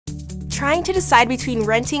trying to decide between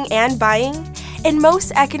renting and buying? In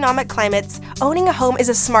most economic climates, owning a home is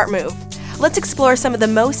a smart move. Let's explore some of the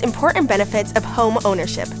most important benefits of home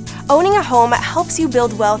ownership. Owning a home helps you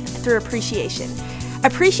build wealth through appreciation.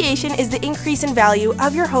 Appreciation is the increase in value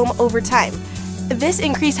of your home over time. This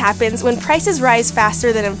increase happens when prices rise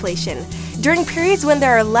faster than inflation, during periods when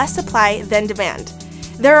there are less supply than demand.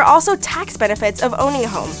 There are also tax benefits of owning a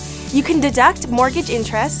home. You can deduct mortgage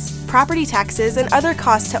interests, property taxes, and other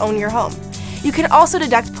costs to own your home. You can also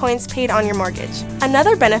deduct points paid on your mortgage.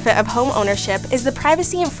 Another benefit of home ownership is the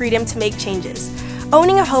privacy and freedom to make changes.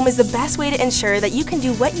 Owning a home is the best way to ensure that you can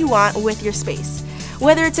do what you want with your space,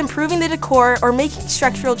 whether it's improving the decor or making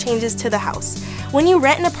structural changes to the house. When you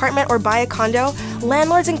rent an apartment or buy a condo,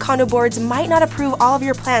 landlords and condo boards might not approve all of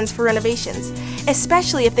your plans for renovations,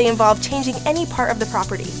 especially if they involve changing any part of the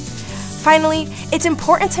property. Finally, it's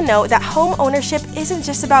important to note that home ownership isn't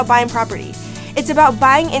just about buying property. It's about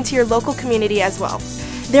buying into your local community as well.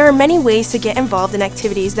 There are many ways to get involved in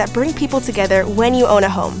activities that bring people together when you own a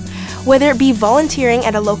home, whether it be volunteering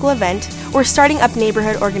at a local event or starting up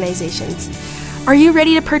neighborhood organizations. Are you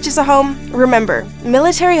ready to purchase a home? Remember,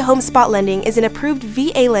 Military Home Spot Lending is an approved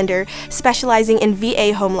VA lender specializing in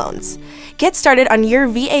VA home loans. Get started on your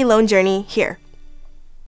VA loan journey here.